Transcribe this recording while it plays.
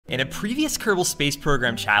In a previous Kerbal Space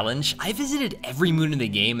Program challenge, I visited every moon in the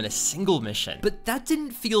game in a single mission, but that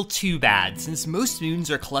didn't feel too bad since most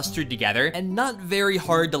moons are clustered together and not very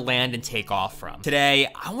hard to land and take off from. Today,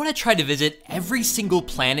 I want to try to visit every single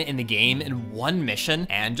planet in the game in one mission,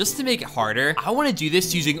 and just to make it harder, I want to do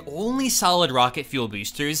this using only solid rocket fuel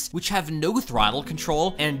boosters, which have no throttle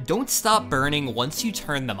control and don't stop burning once you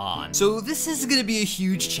turn them on. So this is going to be a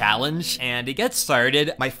huge challenge, and to get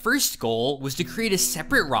started, my first goal was to create a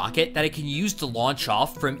separate rocket that I can use to launch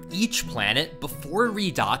off from each planet before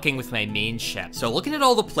redocking with my main ship. So looking at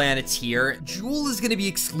all the planets here, Jewel is going to be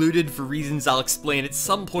excluded for reasons I'll explain at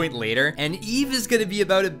some point later, and Eve is going to be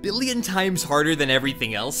about 1 billion times harder than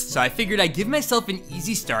everything else, so I figured I'd give myself an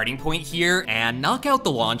easy starting point here and knock out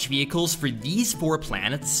the launch vehicles for these 4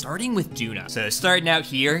 planets, starting with Duna. So starting out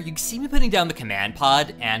here, you can see me putting down the command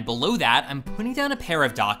pod, and below that, I'm putting down a pair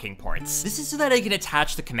of docking ports. This is so that I can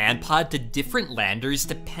attach the command pod to different landers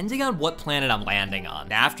depending on what planet I'm landing on.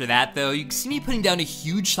 After that though, you can see me putting down a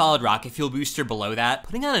huge solid rocket fuel booster below that,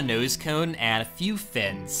 putting on a nose cone and a few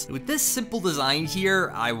fins. With this simple design here,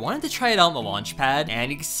 I wanted to try it out on the launch pad, and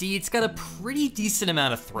you can see it's got a pretty decent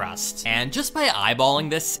amount of thrust. And just by eyeballing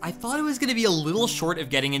this, I thought it was going to be a little short of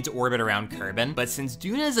getting into orbit around Kerbal, but since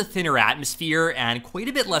Duna has a thinner atmosphere and quite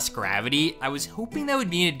a bit less gravity, I was hoping that would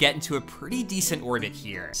mean it'd get into a pretty decent orbit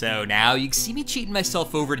here. So now you can see me cheating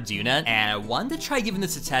myself over to Duna, and I wanted to try giving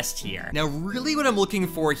this a test here. Now really what I'm looking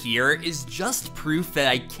for here is just proof that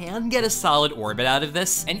I can get a solid orbit out of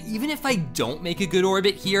this, and even if I don't make a good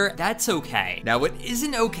orbit here, that's okay. Now what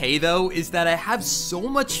isn't okay though is that I have so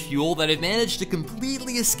much fuel that I've managed to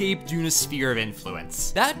completely escape Duna's sphere of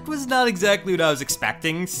influence. That was not exactly what I was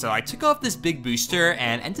expecting, so I took off this big booster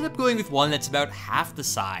and ended up going with one that's about half the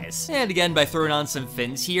size. And again, by throwing on some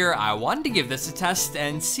fins here, I wanted to give this a test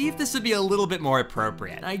and see if this would be a little bit more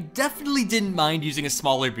appropriate. I definitely didn't mind using a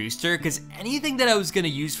smaller booster, because anything that I was going to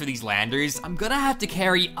use for these landers, I'm gonna have to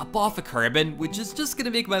carry up off of Kerbal, which is just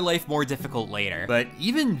gonna make my life more difficult later. But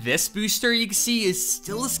even this booster, you can see, is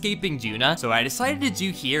still escaping Duna, so I decided to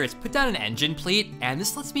do here is put down an engine plate, and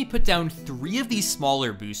this lets me put down 3 of these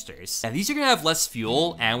smaller boosters. Now these are gonna have less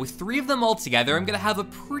fuel, and with 3 of them all together, I'm gonna have a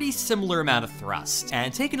pretty similar amount of thrust.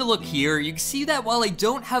 And taking a look here, you can see that while I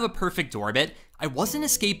don't have a perfect orbit, I wasn't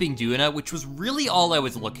escaping Duna, which was really all I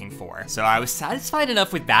was looking for. So I was satisfied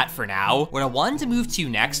enough with that for now. What I wanted to move to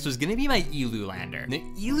next was gonna be my Eeloo lander. The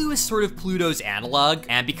Eeloo is sort of Pluto's analog,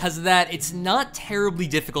 and because of that, it's not terribly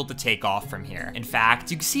difficult to take off from here. In fact,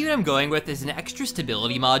 you can see what I'm going with is an extra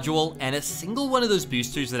stability module and a single one of those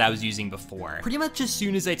boosters that I was using before. Pretty much as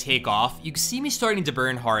soon as I take off, you can see me starting to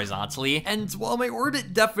burn horizontally, and while my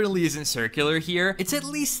orbit definitely isn't circular here, it's at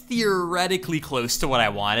least theoretically close to what I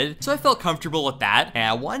wanted, so I felt comfortable with that, and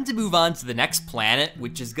I wanted to move on to the next planet,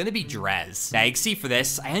 which is gonna be Drez. Now you can see for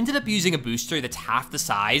this, I ended up using a booster that's half the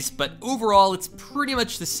size, but overall it's pretty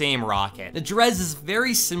much the same rocket. The Drez is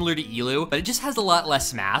very similar to Eeloo, but it just has a lot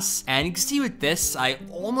less mass, and you can see with this, I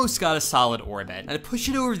almost got a solid orbit. And to push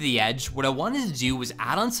it over the edge, what I wanted to do was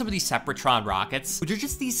add on some of these Sepratron rockets, which are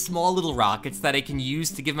just these small little rockets that I can use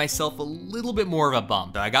to give myself a little bit more of a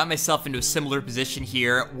bump. So I got myself into a similar position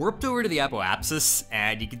here, warped over to the apoapsis,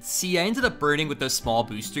 and you can see I ended up burning with those small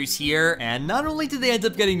boosters here, and not only did they end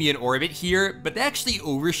up getting me an orbit here, but they actually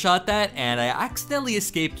overshot that, and I accidentally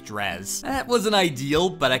escaped Drez. That wasn't ideal,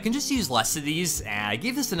 but I can just use less of these, and I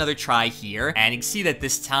gave this another try here, and you can see that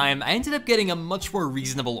this time, I ended up getting a much more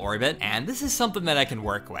reasonable orbit, and this is something that I can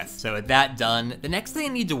work with. So with that done, the next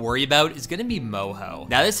thing I need to worry about is gonna be Moho.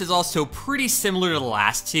 Now this is also pretty similar to the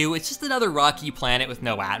last two, it's just another rocky planet with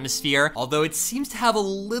no atmosphere, although it seems to have a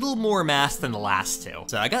little more mass than the last two.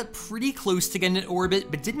 So I got pretty close to getting an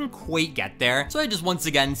orbit, but didn't quite get there. So I just once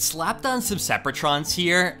again slapped on some Sepratrons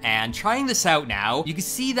here, and trying this out now, you can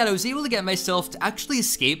see that I was able to get myself to actually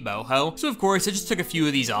escape Moho. So of course, I just took a few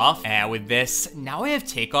of these off, and with this, now I have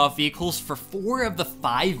takeoff vehicles for 4 of the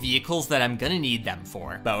 5 vehicles that I'm gonna need them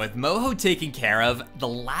for. But with Moho taken care of, the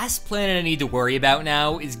last planet I need to worry about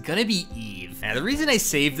now is gonna be Eve. Now the reason I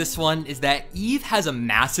saved this one is that Eve has a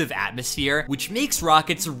massive atmosphere, which makes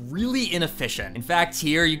rockets really inefficient. In fact,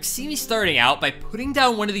 here, you can see me starting out by putting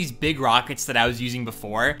down one of these big rockets that I was using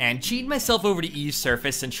before and cheating myself over to Eve's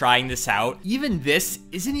surface and trying this out. Even this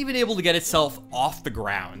isn't even able to get itself off the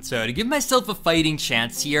ground. So to give myself a fighting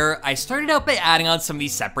chance here, I started out by adding on some of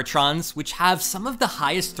these Sepratrons, which have some of the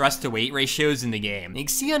highest thrust to weight ratios in the game. You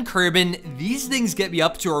can see on Kerbal, these things get me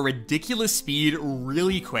up to a ridiculous speed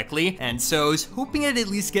really quickly, and so I was hoping I'd at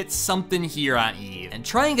least get something here on Eve. And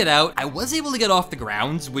trying it out, I was able to get off the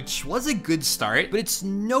ground, which was a good start, but it's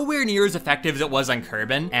nowhere near as effective as it was on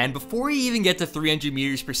Kerbal, and before you even get to 300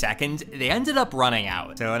 meters per second, they ended up running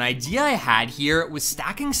out. So an idea I had here was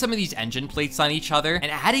stacking some of these engine plates on each other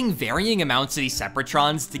and adding varying amounts of these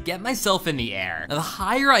Separatrons to get myself in the air. Now, the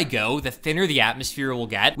higher I go, the thinner the atmosphere will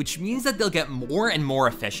get, which means that they'll get more and more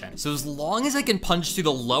efficient. So as long as I can punch through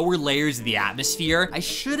the lower layers of the atmosphere, I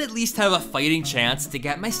should at least have a fighting chance to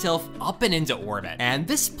get myself up and into orbit. And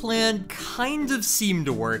this plan kind of seemed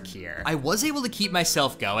to work here. I was able to keep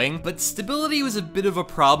myself going, but stability was a bit of a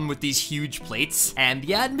problem with these huge plates, and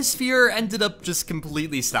the atmosphere ended up just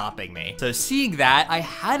completely stopping me. So seeing that, I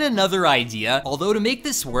had another idea, although to make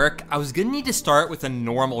this work, I was gonna need to start with a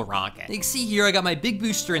normal rocket. You can see here, I got my big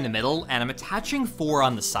booster in the middle, and I'm attaching 4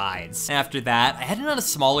 on the sides. And after that, I headed on a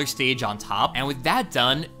smaller stage on top, and with that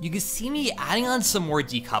done, you can see me adding on some more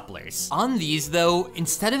decouplers. On these though,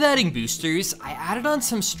 instead of adding boosters, I added on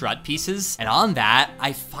some strut pieces, and on that,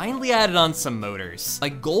 I finally added on some motors. My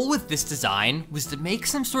goal with this design was to make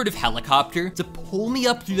some sort of helicopter to pull me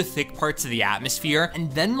up through the thick parts of the atmosphere,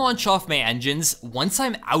 and then launch off my engines once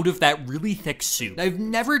I'm out of that really thick suit. I've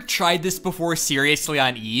never tried this before seriously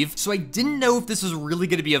on Eve, so I didn't know if this was really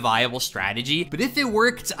gonna be a viable strategy, but if it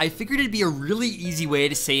worked, I figured it'd be a really easy way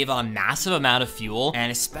to save on a massive amount of fuel,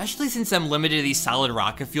 and especially since I'm limited to these solid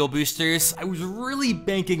rocket fuel boosters, I was really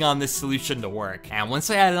banking on this solution to work. And once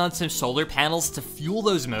I added on some solar panels to fuel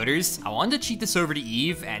those motors, I wanted to cheat this over to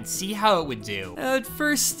Eve and see how it would do. At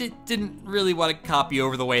first, it didn't really want to copy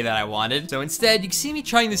over the way that I wanted, so instead, you can see me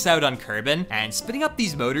trying this out on Kerbal, and spinning up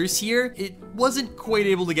these motors here, it wasn't quite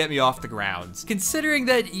able to get me off the ground. Considering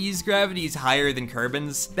that E's gravity is higher than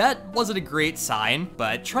Kerbal's, that wasn't a great sign,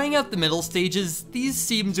 but trying out the middle stages, these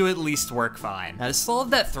seem to at least work fine. Now to solve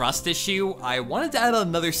that thrust issue, I wanted to add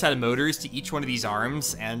another set of motors to each one of these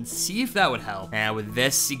arms and see if that would help. And with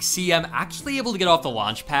this, you can see I'm actually able to get off the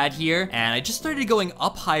launch pad here, and I just started going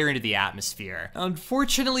up higher into the atmosphere.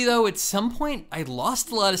 Unfortunately though, at some point, I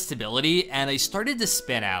lost a lot of stability and I started to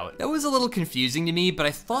spin out. That was a little confusing to me, but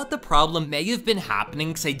I thought the problem may have been happening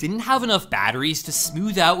because I didn't have enough batteries to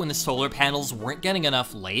smooth out when the solar panels weren't getting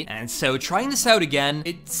enough light, and so trying this out again,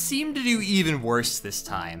 it seemed to do even worse this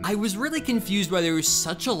time. I was really confused why there was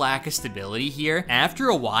such a lack of stability here, and after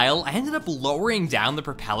a while, I ended up lowering down the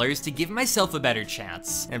propellers to give myself a better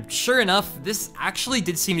chance. And sure enough, this actually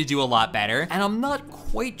did seem to do a lot better, and I'm not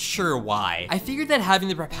quite sure why. I figured that having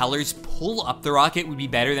the propellers pull up the rocket would be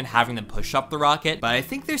better than having them push up the rocket, but I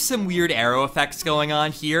think there's some weird aero effects going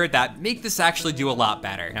on here that make this actually do a lot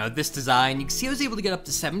better. Now with this design, you can see I was able to get up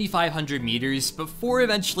to 7,500 meters before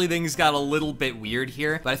eventually things got a little bit weird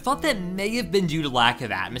here, but I thought that may have been due to lack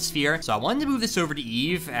of atmosphere, so I wanted to move this over to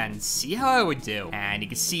Eve and see how I would do. And you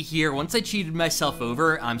can see here, once I cheated myself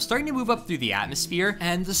over, I'm starting to move up through the atmosphere,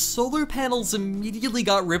 and the solar panels immediately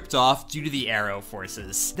got ripped off due to the aero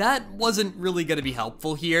forces. That wasn't really going to be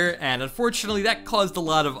helpful here, and unfortunately that caused a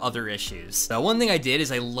lot of other issues. So one thing I did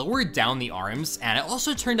is I lowered down the arms, and I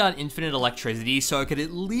also turned on infinite electricity so I could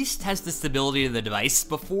at least test the stability of the device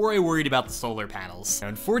before I worried about the solar panels. Now,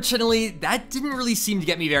 unfortunately, that didn't really seem to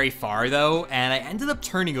get me very far though, and I ended up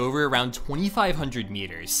turning over around 2,500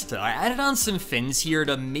 meters. So I added on some fins here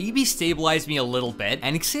to maybe stabilize me a little bit,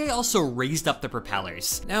 and you can see I also raised up the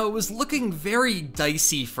propellers. Now it was looking very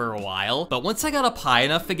dicey for a while, but once I got up high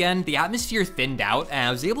enough again, the atmosphere thinned out and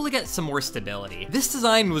I was able to get some more stability. This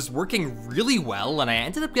design was working really well, and I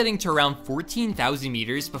ended up getting to around 14,000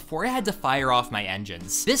 meters before I had to fire off my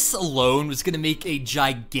engines. This alone was going to make a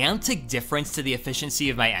gigantic difference to the efficiency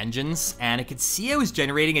of my engines, and I could see I was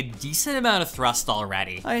generating a decent amount of thrust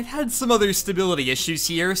already. I had some other stability issues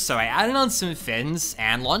here, so I added on some fins,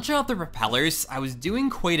 and launching off the propellers, I was doing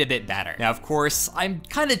quite a bit better. Now of course, I'm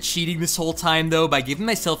kind of cheating this whole time though by giving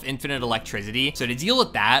myself infinite electricity, so to deal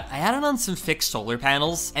with that, I added on some fixed solar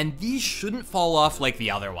panels, and these shouldn't fall off like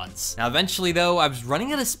the other ones. Now eventually though, I was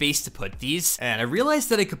running out of space to put these, and I realized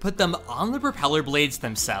that I could put them on the propeller blades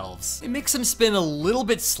themselves. It makes them spin a little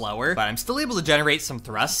bit slower, but I'm still able to generate some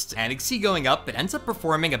thrust, and you can see going up, it ends up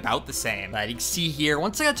performing about the same. But you can see here,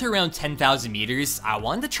 once I got to around 10,000 meters, I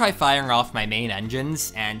wanted to try firing off my main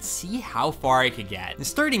engines and see how far I could get. And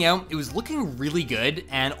starting out, it was looking really good,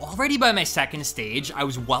 and already by my second stage, I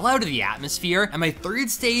was well out of the atmosphere, and my third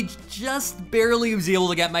stage just barely was able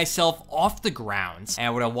to get myself off the ground.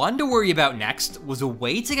 And what I wanted to worry about next was a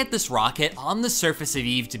way to get this rocket on the surface of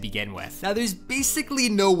Eve to begin with. Now there's basically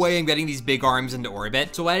no way I'm getting these big arms into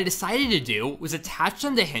orbit, so what I decided to do was attach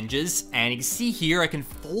them to hinges, and you can see here I can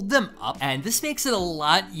fold them up, and this makes it a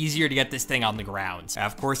lot easier to get this thing on the ground. Now,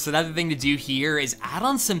 of course, another thing to do here is add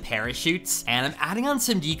on some parachutes, and I'm adding on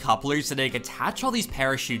some decouplers so that I can attach all these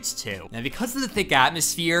parachutes to. Now because of the thick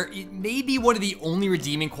atmosphere, it may be one of the only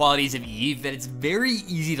redeeming qualities of Eve that it's very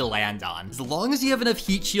easy to land on. As long as you have enough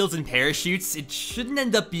heat shields and parachutes, it shouldn't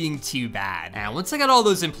end up being too bad. And once I got all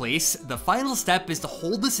those in place, the final step is to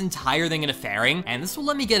hold this entire thing in a fairing, and this will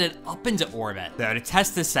let me get it up into orbit. So to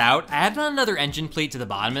test this out, I added on another engine plate to the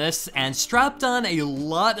bottom of this and strapped on a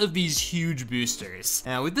lot of these huge boosters.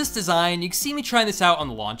 Now with this design, you can see me trying this out on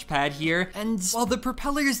the launch pad here, and while the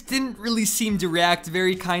propellers didn't really seem to react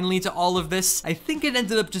very kindly to all of this, I think it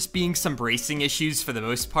ended up just being some bracing issues for the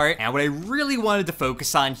most part. And what I really wanted to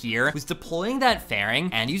focus on here was deploying that fairing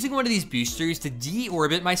and using one of these boosters to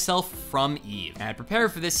deorbit myself from Eve. And I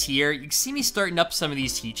prepared for this here. You can see me starting up some of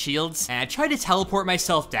these heat shields, and I tried to teleport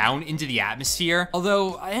myself down into the atmosphere,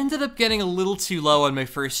 although I ended up getting a little too low on my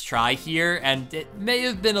first try here, and it may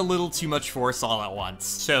have been a little too much force all at once.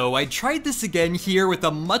 So I tried this again here with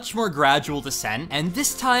a much more gradual descent, and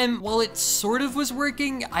this time, while it sort of was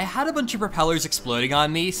working, I had a bunch of propellers exploding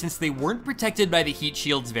on me since they weren't protected by the heat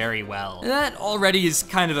shields very well. And that already is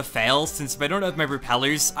kind of a fail, since if I don't have my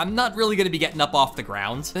propellers, I'm not really going to be getting up off the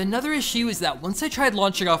ground. But another issue is that once I tried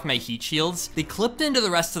launching off my heat shields, they clipped into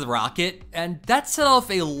the rest of the rocket, and that set off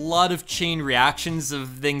a lot of chain reactions of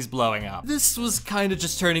things blowing up. This was kind of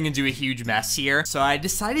just turning into a huge mess here, so I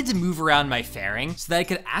decided to move around my fairing so that I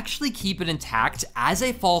could actually keep it intact as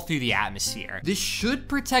I fall through the atmosphere. This should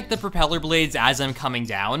protect the propeller blades as I'm coming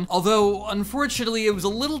down, although unfortunately it was a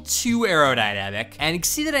little too aerodynamic, and you can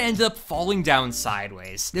see that I ended up falling down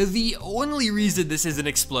sideways. Now the only reason this isn't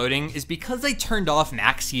exploding is because I turned off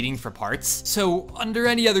max heating for parts, so under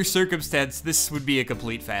any other circumstance this would be a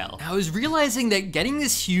complete fail. I was realizing that getting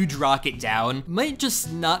this huge rocket down might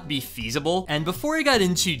just not be feasible, and before I got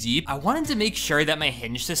in too deep, I wanted to make sure that my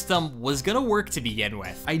hinge system was gonna work to begin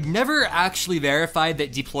with. I never actually verified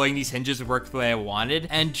that deploying these hinges would work the way I wanted,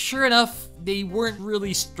 and sure enough, they weren't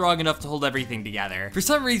really strong enough to hold everything together. For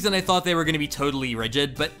some reason, I thought they were going to be totally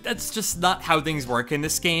rigid, but that's just not how things work in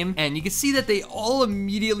this game, and you can see that they all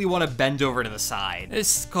immediately want to bend over to the side.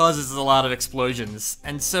 This causes a lot of explosions,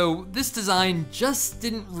 and so this design just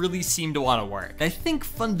didn't really seem to want to work. I think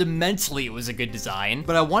fundamentally it was a good design,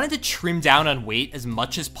 but I wanted to trim down on weight as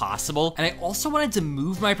much as possible, and I also wanted to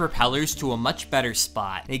move my propellers to a much better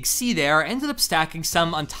spot. You can see there, I ended up stacking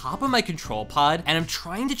some on top of my control pod, and I'm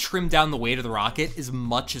trying to trim down the weight of the rocket as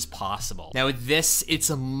much as possible. Now with this, it's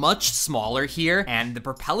a much smaller here, and the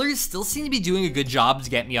propellers still seem to be doing a good job to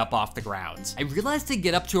get me up off the ground. I realized I'd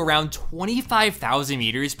get up to around 25,000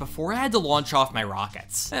 meters before I had to launch off my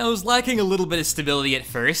rockets. I was lacking a little bit of stability at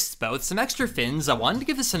first, but with some extra fins, I wanted to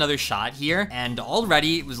give this another shot here, and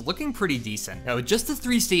already it was looking pretty decent. Now with just the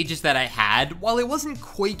 3 stages that I had, while I wasn't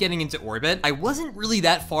quite getting into orbit, I wasn't really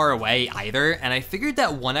that far away either, and I figured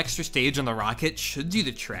that one extra stage on the rocket should do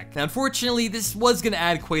the trick. Now unfortunately, this was going to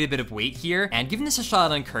add quite a bit of weight here, and giving this a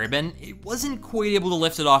shot on Kerbal, it wasn't quite able to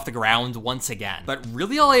lift it off the ground once again. But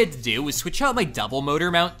really all I had to do was switch out my double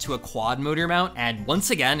motor mount to a quad motor mount, and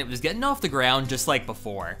once again, it was getting off the ground just like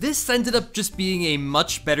before. This ended up just being a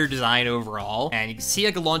much better design overall, and you can see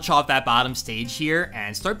I could launch off that bottom stage here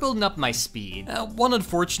and start building up my speed. One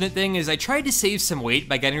unfortunate thing is I tried to save some weight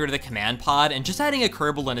by getting rid of the command pod and just adding a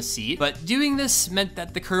Kerbal and a seat, but doing this meant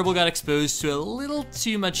that the Kerbal got exposed to a little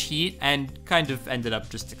too much heat and kind of ended up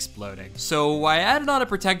just exploding. So I added on a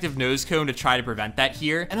protective nose cone to try to prevent that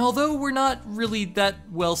here, and although we're not really that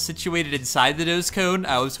well situated inside the nose cone,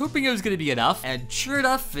 I was hoping it was going to be enough, and sure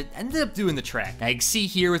enough, it ended up doing the trick. I can see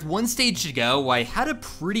here with 1 stage to go, I had a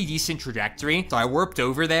pretty decent trajectory, so I warped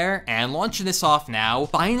over there, and launching this off now,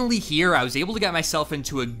 finally here, I was able to get myself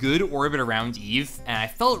into a good orbit around Eve, and I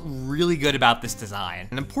felt really good about this design.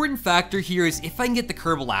 An important factor here is if I can get the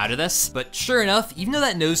Kerbal out of this, but sure enough, even though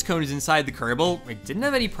that nose cone is inside the Kerbal, I didn't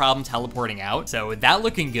have any problem teleporting out, so with that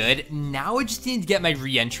looking good, now I just need to get my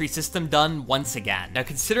re-entry system done once again. Now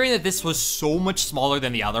considering that this was so much smaller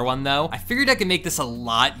than the other one though, I figured I could make this a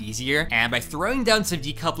lot easier, and by throwing down some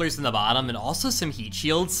decouplers in the bottom and also some heat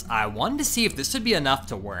shields, I wanted to see if this would be enough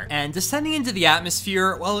to work. And descending into the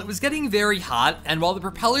atmosphere, well, it was getting very hot, and while the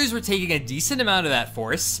propellers were taking a decent amount of that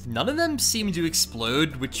force, none of them seemed to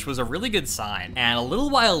explode, which was a really good sign. And a little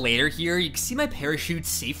while later here, you can see my parachute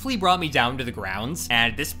safely brought me down to the ground,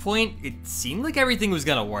 and at this point, it seemed like everything was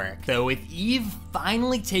gonna work. So with Eve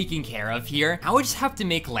finally taken care of here, now I just have to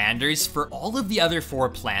make landers for all of the other 4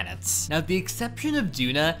 planets. Now, with the exception of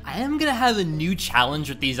Duna, I am gonna have a new challenge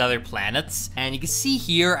with these other planets, and you can see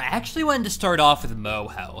here, I actually wanted to start off with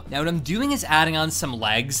Moho. Now, what I'm doing is adding on some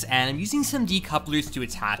legs, and I'm using some decouplers to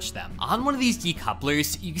attach them. On one of these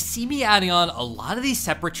decouplers, you can see me adding on a lot of these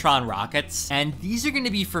Sepratron rockets, and these are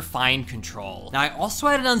gonna be for fine control. Now, I also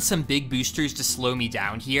added on some some big boosters to slow me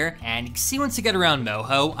down here, and you can see once I get around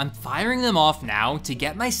Moho, I'm firing them off now to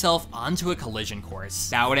get myself onto a collision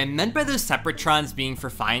course. Now, what I meant by those Separatrons being for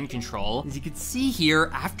fine control is you can see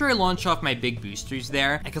here, after I launch off my big boosters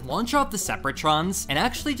there, I could launch off the Separatrons and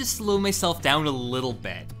actually just slow myself down a little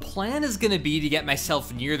bit. The plan is gonna be to get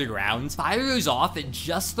myself near the ground, fire those off at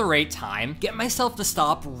just the right time, get myself to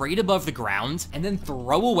stop right above the ground, and then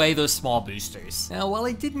throw away those small boosters. Now, while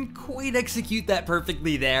I didn't quite execute that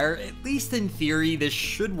perfectly there, at least in theory, this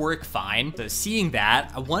should work fine. So seeing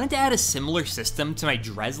that, I wanted to add a similar system to my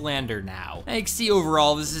Dreslander now. I can see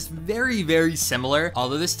overall, this is very, very similar,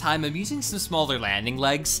 although this time I'm using some smaller landing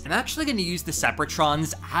legs. I'm actually going to use the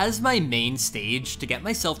Separatrons as my main stage to get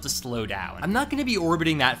myself to slow down. I'm not going to be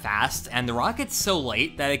orbiting that fast, and the rocket's so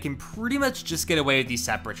light that I can pretty much just get away with these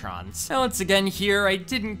Separatrons. Now, once again here, I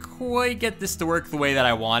didn't quite get this to work the way that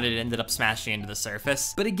I wanted. It ended up smashing into the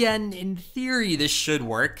surface. But again, in theory, this should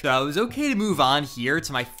work. So it was okay to move on here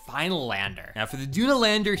to my final lander. Now, for the Duna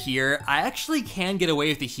lander here, I actually can get away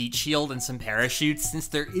with the heat shield and some parachutes since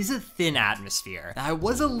there is a thin atmosphere. Now, I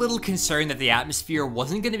was a little concerned that the atmosphere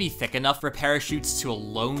wasn't going to be thick enough for parachutes to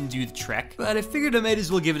alone do the trick, but I figured I might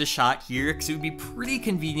as well give it a shot here because it would be pretty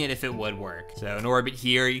convenient if it would work. So in orbit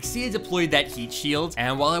here, you can see I deployed that heat shield,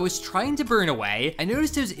 and while I was trying to burn away, I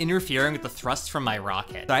noticed it was interfering with the thrust from my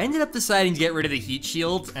rocket. So I ended up deciding to get rid of the heat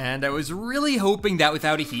shield, and I was really hoping that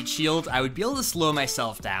without a heat shield, I would be able to slow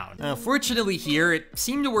myself down. Fortunately here, it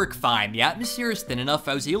seemed to work fine. The atmosphere is thin enough,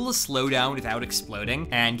 I was able to slow down without exploding,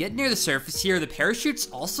 and getting near the surface here, the parachutes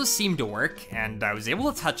also seemed to work, and I was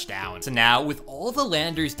able to touch down. So now, with all the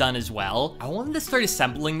landers done as well, I wanted to start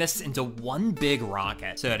assembling this into one big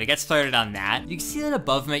rocket. So to get started on that, you can see that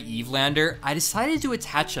above my Eve lander, I decided to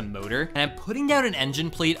attach a motor, and I'm putting down an engine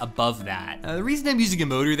plate above that. The reason I'm using a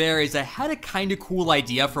motor there is I had a kind of cool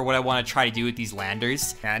idea for what I want to try to do with these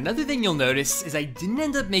landers. And another thing you'll notice is I didn't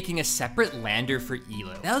end up making a separate lander for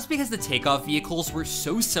Elu. That was because the takeoff vehicles were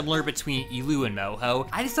so similar between Elu and Moho,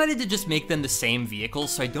 I decided to just make them the same vehicle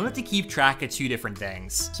so I don't have to keep track of two different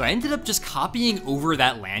things. So I ended up just copying over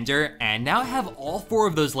that lander, and now I have all four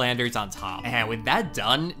of those landers on top. And with that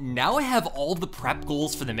done, now I have all the prep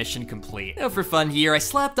goals for the mission complete. Now for fun here, I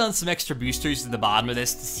slapped on some extra boosters to the bottom of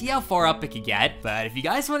this to see how far up it could get, but if you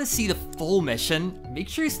guys want to see the full mission, make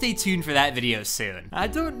sure to stay tuned for that video soon. I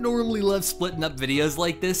don't normally love splitting up videos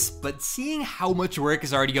like this, but seeing how much work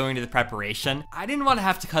is already going into the preparation, I didn't want to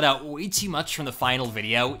have to cut out way too much from the final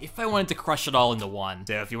video if I wanted to crush it all into one.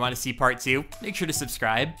 So if you want to see part 2, make sure to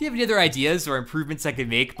subscribe. If you have any other ideas or improvements I could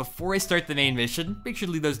make before I start the main mission, make sure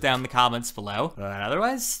to leave those down in the comments below. But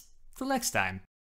otherwise, till next time.